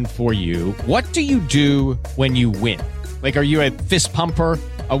question for you. What do you do when you win? Like, are you a fist pumper,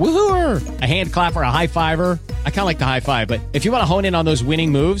 a woohooer, a hand clapper, a high fiver? I kind of like the high five, but if you want to hone in on those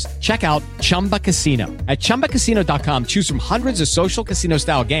winning moves, check out Chumba Casino. At ChumbaCasino.com, choose from hundreds of social casino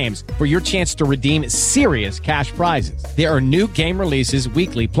style games for your chance to redeem serious cash prizes. There are new game releases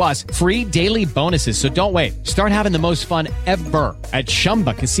weekly, plus free daily bonuses. So don't wait. Start having the most fun ever at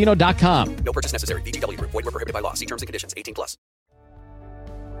ChumbaCasino.com. No purchase necessary. VGW Group. Void where prohibited by law. See terms and conditions. 18+.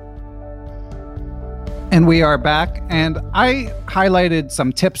 And we are back, and I highlighted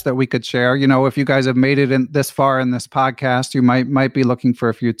some tips that we could share. You know, if you guys have made it in this far in this podcast, you might be looking for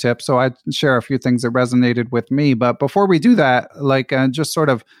a few tips. So I'd share a few things that resonated with me. But before we do that, like just sort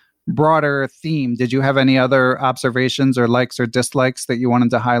of broader theme, did you have any other observations or likes or dislikes that you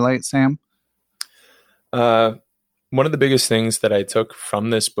wanted to highlight, Sam? One of the biggest things that I took from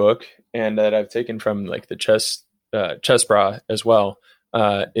this book, and that I've taken from like the Chess Bra as well,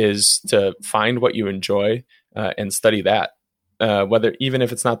 is to find what you enjoy and study that. Whether, even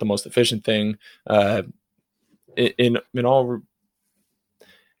if it's not the most efficient thing, in all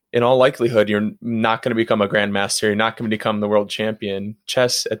likelihood, you're not going to become a grandmaster. You're not going to become the world champion.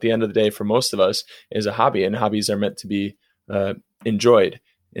 Chess, at the end of the day, for most of us, is a hobby, and hobbies are meant to be enjoyed.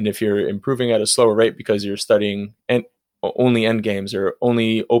 And if you're improving at a slower rate because you're studying only end games or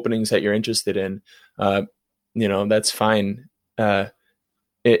only openings that you're interested in, that's fine.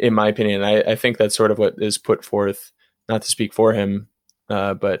 In my opinion, I think that's sort of what is put forth, not to speak for him,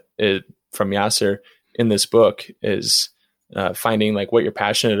 but from Yasser in this book, is finding like what you're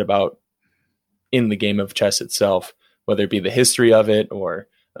passionate about in the game of chess itself, whether it be the history of it or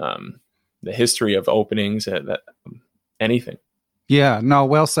the history of openings, anything. Yeah, no,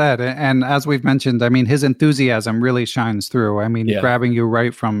 well said. And as we've mentioned, I mean, his enthusiasm really shines through. I mean, grabbing you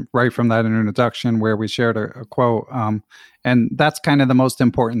right from that introduction where we shared a quote. And that's kind of the most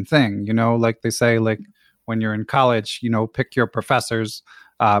important thing, like they say, like when you're in college, pick your professors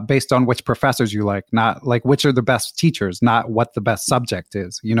based on which professors you like, not like which are the best teachers, not what the best subject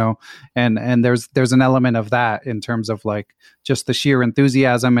is, and there's an element of that in terms of like just the sheer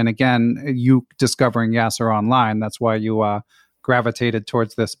enthusiasm. And again, you discovering Yasser online, that's why you gravitated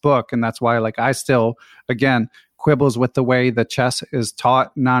towards this book. And that's why, like, I still, again, quibbles with the way the chess is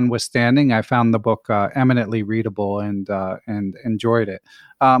taught, notwithstanding, I found the book eminently readable and enjoyed it.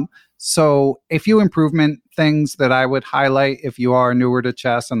 So a few improvement things that I would highlight if you are newer to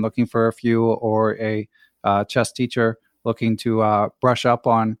chess and looking for a few, or a chess teacher looking to brush up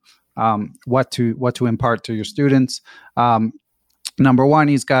on what to impart to your students. Number one,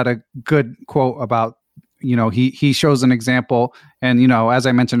 he's got a good quote about, he shows an example, and, as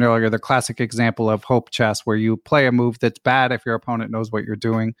I mentioned earlier, the classic example of hope chess, where you play a move that's bad if your opponent knows what you're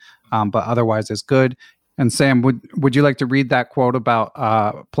doing, but otherwise is good. And Sam, would you like to read that quote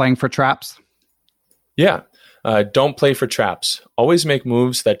about playing for traps? Yeah. Don't play for traps. Always make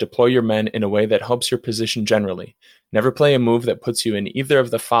moves that deploy your men in a way that helps your position generally. Never play a move that puts you in either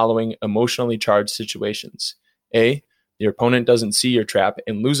of the following emotionally charged situations. A, your opponent doesn't see your trap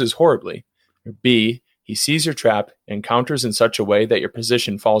and loses horribly. Or B, he sees your trap and counters in such a way that your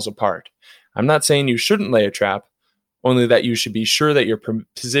position falls apart. I'm not saying you shouldn't lay a trap, only that you should be sure that your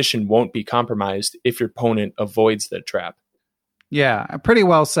position won't be compromised if your opponent avoids the trap. Yeah, pretty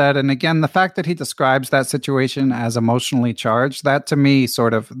well said. And again, the fact that he describes that situation as emotionally charged, that to me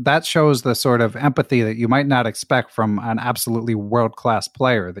that shows the sort of empathy that you might not expect from an absolutely world-class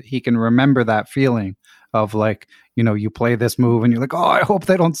player, that he can remember that feeling of like, you play this move and you're like, oh, I hope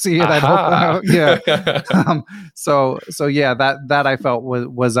they don't see it. I hope, yeah. So yeah, that I felt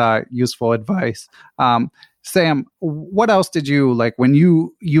was useful advice. Sam, what else did you like when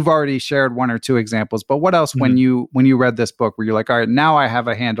you've already shared one or two examples, but what else when you read this book were you like, all right, now I have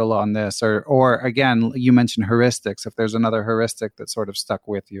a handle on this, or again, you mentioned heuristics, if there's another heuristic that sort of stuck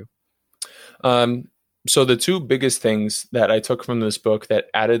with you? So the two biggest things that I took from this book that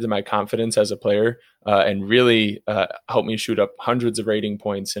added to my confidence as a player and really helped me shoot up hundreds of rating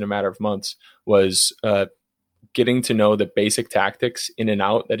points in a matter of months was getting to know the basic tactics in and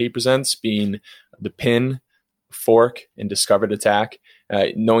out that he presents, being the pin, fork, and discovered attack,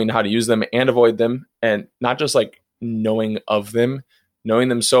 knowing how to use them and avoid them, and not just like knowing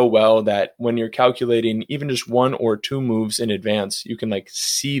them so well that when you're calculating even just one or two moves in advance, you can like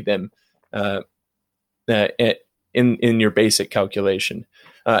see them in your basic calculation,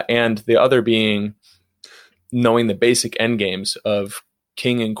 and the other being knowing the basic end games of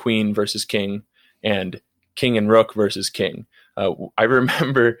king and queen versus king and king and rook versus king. I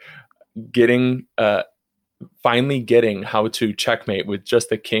remember finally getting how to checkmate with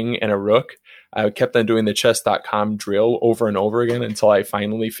just a king and a rook. I kept on doing the chess.com drill over and over again until I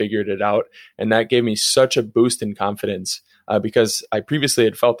finally figured it out. And that gave me such a boost in confidence because I previously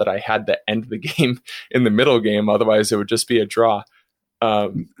had felt that I had to end the game in the middle game. Otherwise, it would just be a draw.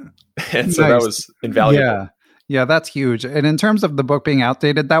 And so that was invaluable. Yeah, that's huge. And in terms of the book being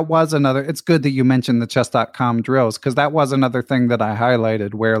outdated, that was another, it's good that you mentioned the chess.com drills, because that was another thing that I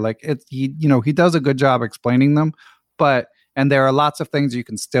highlighted where like he does a good job explaining them, and there are lots of things you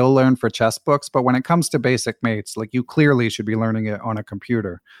can still learn for chess books, but when it comes to basic mates, like you clearly should be learning it on a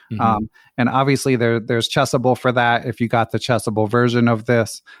computer. Mm-hmm. And obviously there's Chessable for that. If you got the Chessable version of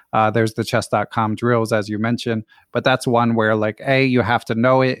this, there's the chess.com drills, as you mentioned, but that's one where like A, you have to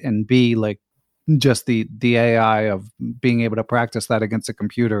know it, and B, like just the AI of being able to practice that against a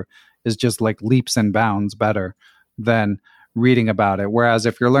computer is just like leaps and bounds better than reading about it. Whereas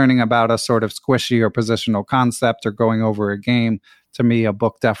if you're learning about a sort of squishy or positional concept or going over a game, to me, a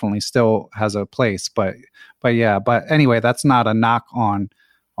book definitely still has a place. But anyway, that's not a knock on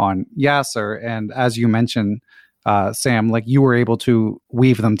Yasser. And as you mentioned, Sam, like you were able to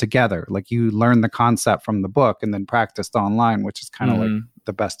weave them together. Like you learned the concept from the book and then practiced online, which is kind of like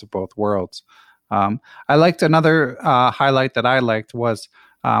the best of both worlds. I liked another highlight that I liked was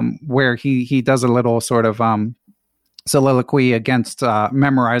where he does a little sort of soliloquy against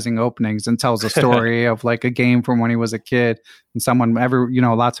memorizing openings and tells a story of like a game from when he was a kid. And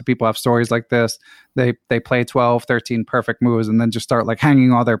lots of people have stories like this. They play 12, 13 perfect moves and then just start like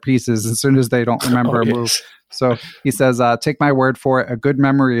hanging all their pieces as soon as they don't remember a move. So he says, take my word for it. A good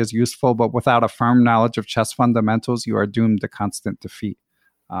memory is useful, but without a firm knowledge of chess fundamentals, you are doomed to constant defeat.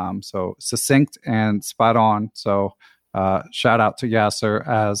 So succinct and spot on. So shout out to Yasser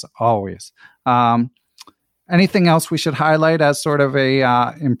as always. Anything else we should highlight as sort of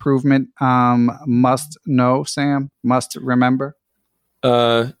a improvement must know, Sam? Must remember?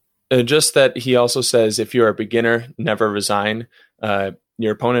 Just that he also says, if you're a beginner, never resign.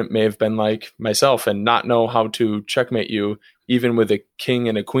 Your opponent may have been like myself and not know how to checkmate you, even with a king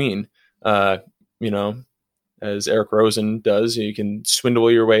and a queen. As Eric Rosen does, you can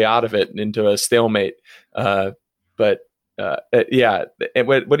swindle your way out of it into a stalemate. What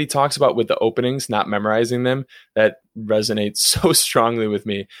he talks about with the openings, not memorizing them, that resonates so strongly with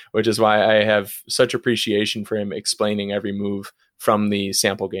me, which is why I have such appreciation for him explaining every move from the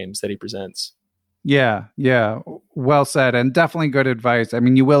sample games that he presents. Yeah. Well said. And definitely good advice. I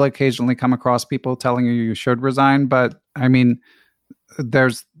mean, you will occasionally come across people telling you should resign, but I mean,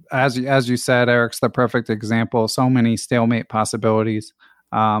 there's, as you said, Eric's the perfect example. So many stalemate possibilities.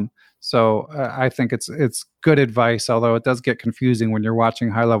 So I think it's good advice, although it does get confusing when you're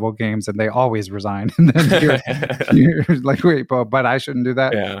watching high level games and they always resign. And then you're like, wait, but I shouldn't do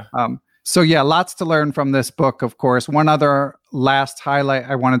that. Yeah. So yeah, lots to learn from this book, of course. One other last highlight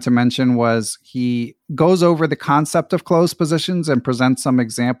I wanted to mention was he goes over the concept of closed positions and presents some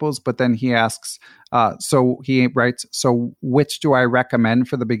examples, but then he asks, so he writes, so which do I recommend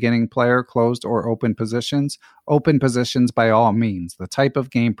for the beginning player, closed or open positions? Open positions by all means. The type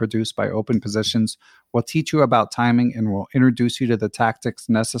of game produced by open positions will teach you about timing and will introduce you to the tactics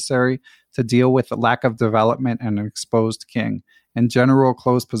necessary to deal with the lack of development and an exposed king. In general,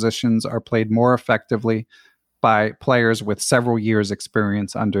 closed positions are played more effectively by players with several years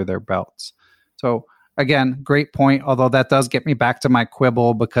experience under their belts. So again, great point. Although that does get me back to my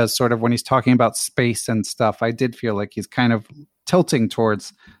quibble, because sort of when he's talking about space and stuff, I did feel like he's kind of tilting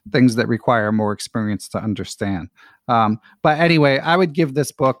towards things that require more experience to understand. But anyway, I would give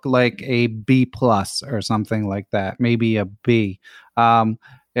this book like a B plus or something like that, maybe a B. And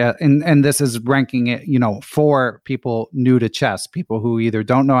this is ranking it, for people new to chess, people who either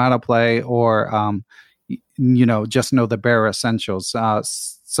don't know how to play or, just know the bare essentials.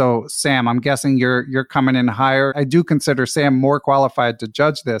 So Sam, I'm guessing you're coming in higher. I do consider Sam more qualified to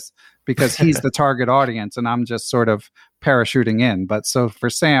judge this because he's the target audience and I'm just sort of parachuting in. But so for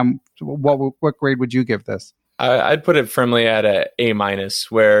Sam, what grade would you give this? I'd put it firmly at a A-,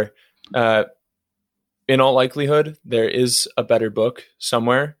 where in all likelihood, there is a better book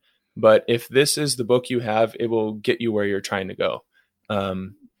somewhere. But if this is the book you have, it will get you where you're trying to go.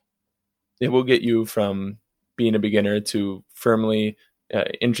 It will get you from being a beginner to firmly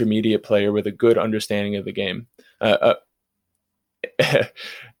intermediate player with a good understanding of the game.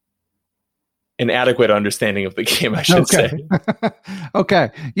 An adequate understanding of the game, I should say.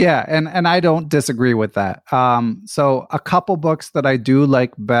 Okay. Yeah. And I don't disagree with that. So a couple books that I do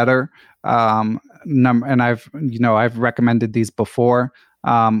like better, and I've recommended these before.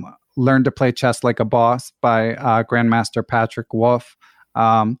 Learn to Play Chess Like a Boss by Grandmaster Patrick Wolf.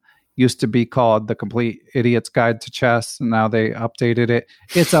 Used to be called The Complete Idiot's Guide to Chess, and now they updated it.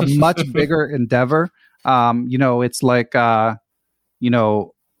 It's a much bigger endeavor. It's like,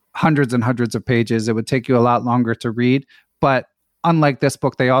 hundreds and hundreds of pages. It would take you a lot longer to read, but unlike this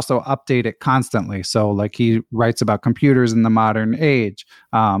book, they also update it constantly. So like he writes about computers in the modern age.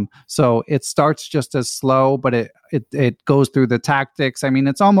 So it starts just as slow, but it goes through the tactics. I mean,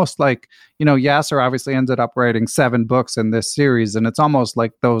 it's almost like, Yasser obviously ended up writing 7 books in this series, and it's almost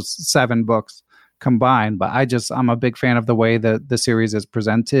like those 7 books combined. But I'm a big fan of the way that the series is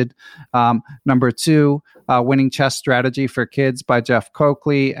presented. Number 2, Winning Chess Strategy for Kids by Jeff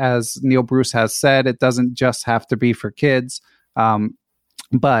Coakley. As Neil Bruce has said, it doesn't just have to be for kids.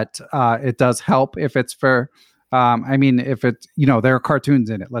 But it does help if it's for, if it, there are cartoons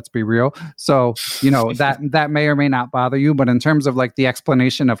in it, let's be real. So, that may or may not bother you, but in terms of like the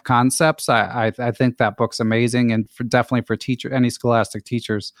explanation of concepts, I think that book's amazing. And definitely for any scholastic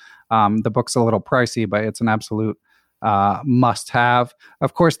teachers, the book's a little pricey, but it's an absolute must have.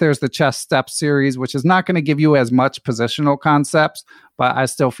 Of course, there's the Chess Steps series, which is not going to give you as much positional concepts, but I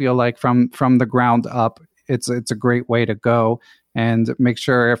still feel like from the ground up, it's a great way to go. And make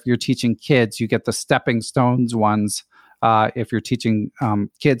sure if you're teaching kids, you get the stepping stones ones. If you're teaching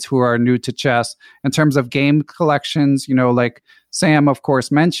kids who are new to chess, in terms of game collections, like Sam, of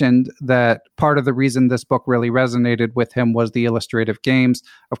course, mentioned that part of the reason this book really resonated with him was the illustrative games.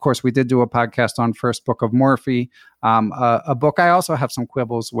 Of course, we did do a podcast on First Book of Morphy, a book I also have some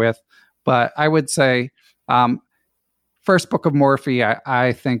quibbles with, but I would say First Book of Morphy,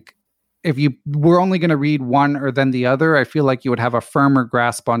 I think, if you were only going to read one or then the other, I feel like you would have a firmer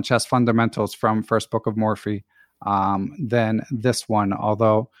grasp on chess fundamentals from First Book of Morphy than this one.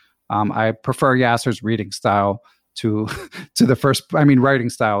 Although I prefer Yasser's reading style to the writing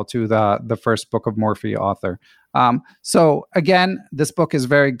style to the First Book of Morphy author. So again, this book is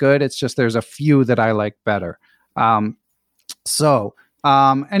very good. It's just there's a few that I like better. Any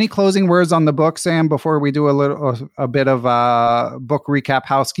closing words on the book, Sam, before we do a bit of book recap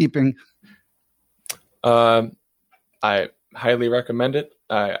housekeeping? I highly recommend it.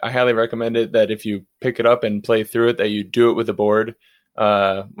 I highly recommend it that if you pick it up and play through it, that you do it with a board.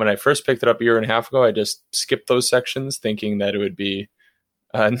 When I first picked it up a year and a half ago, I just skipped those sections thinking that it would be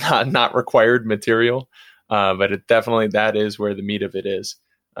not required material. But that is where the meat of it is.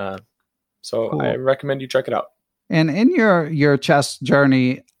 Cool. I recommend you check it out. And in your chess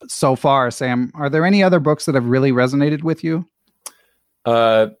journey so far, Sam, are there any other books that have really resonated with you?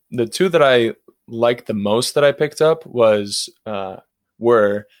 The 2 that I liked the most that I picked up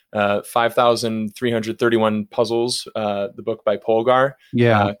were 5,331 Puzzles, the book by Polgar.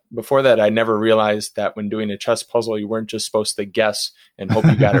 Yeah. Before that, I never realized that when doing a chess puzzle, you weren't just supposed to guess and hope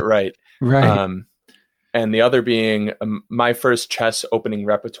you got it right. Right. And the other being My First Chess Opening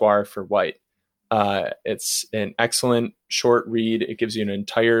Repertoire for White. It's an excellent short read. It gives you an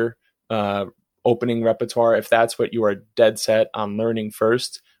entire opening repertoire. If that's what you are dead set on learning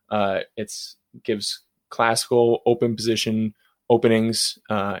first, it gives classical open position openings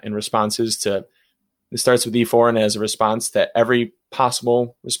and responses to. It starts with E4 and has a response to every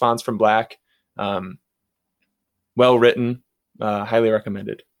possible response from black. Well written, highly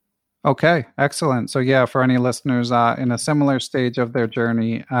recommended. Okay, excellent. So yeah, for any listeners in a similar stage of their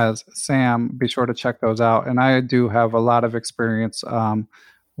journey as Sam, be sure to check those out. And I do have a lot of experience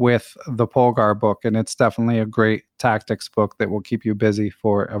with the Polgar book, and it's definitely a great tactics book that will keep you busy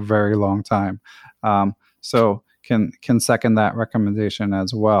for a very long time. So can second that recommendation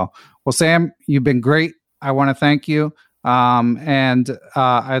as well. Well, Sam, you've been great. I want to thank you. And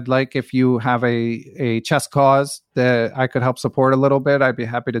I'd like, if you have a chess cause that I could help support a little bit, I'd be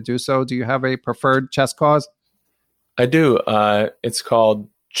happy to do so. Do you have a preferred chess cause? I do. It's called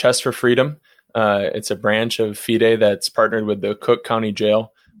Chess for Freedom. It's a branch of FIDE that's partnered with the Cook County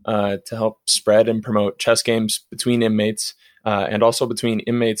Jail to help spread and promote chess games between inmates and also between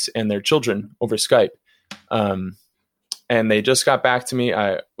inmates and their children over Skype. And they just got back to me.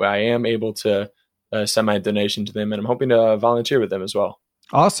 I am able to send my donation to them, and I'm hoping to volunteer with them as well.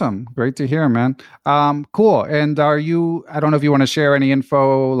 Awesome. Great to hear, man. Cool. And I don't know if you want to share any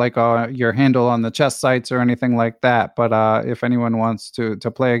info, like your handle on the chess sites or anything like that, but if anyone wants to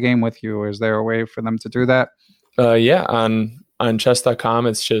play a game with you, is there a way for them to do that? Yeah, on chess.com,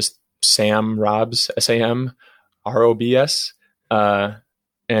 it's just Sam Robs, SAMROBS. And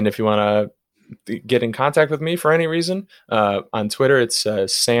if you want to get in contact with me for any reason, on Twitter, it's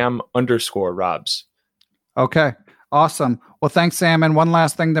Sam_Robs. Okay. Awesome. Well, thanks, Sam. And one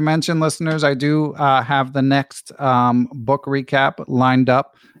last thing to mention, listeners, I do have the next book recap lined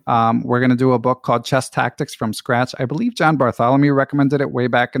up. We're going to do a book called Chess Tactics from Scratch. I believe John Bartholomew recommended it way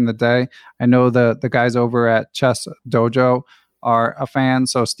back in the day. I know the guys over at Chess Dojo are a fan.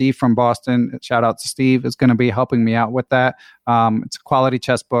 So Steve from Boston, shout out to Steve, is going to be helping me out with that. It's a quality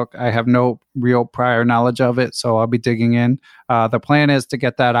chess book. I have no real prior knowledge of it, so I'll be digging in. The plan is to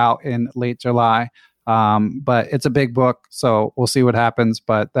get that out in late July. But it's a big book, so we'll see what happens.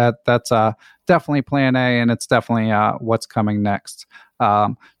 But that's definitely plan A, and it's definitely what's coming next.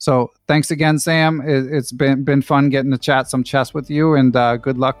 So thanks again, Sam. It's been fun getting to chat some chess with you, and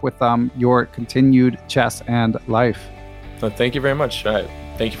good luck with your continued chess and life. Well, thank you very much.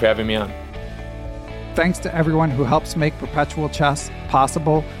 Thank you for having me on. Thanks to everyone who helps make Perpetual Chess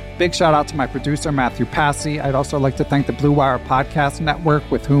possible. Big shout out to my producer, Matthew Passy. I'd also like to thank the Blue Wire Podcast Network,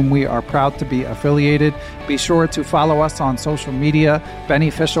 with whom we are proud to be affiliated. Be sure to follow us on social media,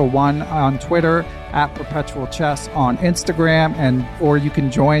 Beneficial1 on Twitter, at Perpetual Chess on Instagram, or you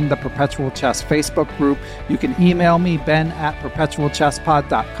can join the Perpetual Chess Facebook group. You can email me,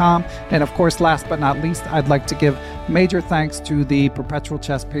 ben@perpetualchesspod.com. And of course, last but not least, I'd like to give major thanks to the Perpetual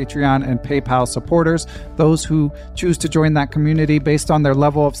Chess Patreon and PayPal supporters. Those who choose to join that community based on their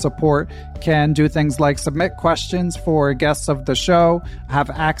level of support can do things like submit questions for guests of the show, have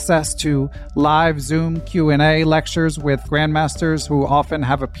access to live Zoom Q&A lectures with grandmasters who often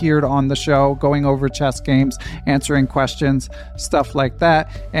have appeared on the show, going over chess games, answering questions, stuff like that.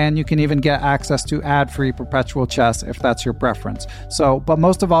 And you can even get access to ad-free Perpetual Chess if that's your preference. But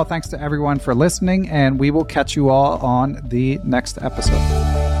most of all, thanks to everyone for listening, and we will catch you all on the next episode.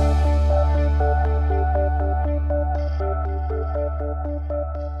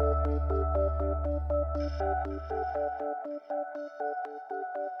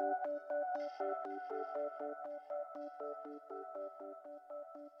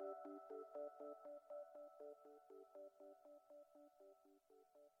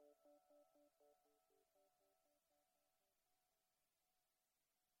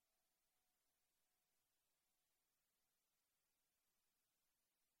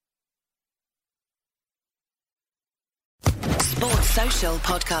 Sports Social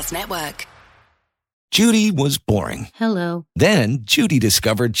Podcast Network. Judy was boring. Hello. Then Judy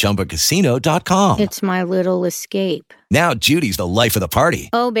discovered ChumbaCasino.com. It's my little escape. Now Judy's the life of the party.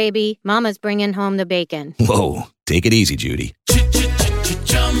 Oh, baby, mama's bringing home the bacon. Whoa, take it easy, Judy.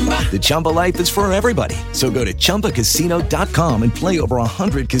 The Chumba life is for everybody. So go to ChumbaCasino.com and play over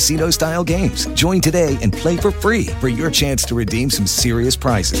 100 casino-style games. Join today and play for free for your chance to redeem some serious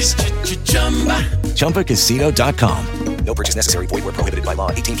prizes. ChumbaCasino.com. No purchase necessary. Void where prohibited by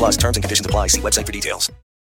law. 18+ terms and conditions apply. See website for details.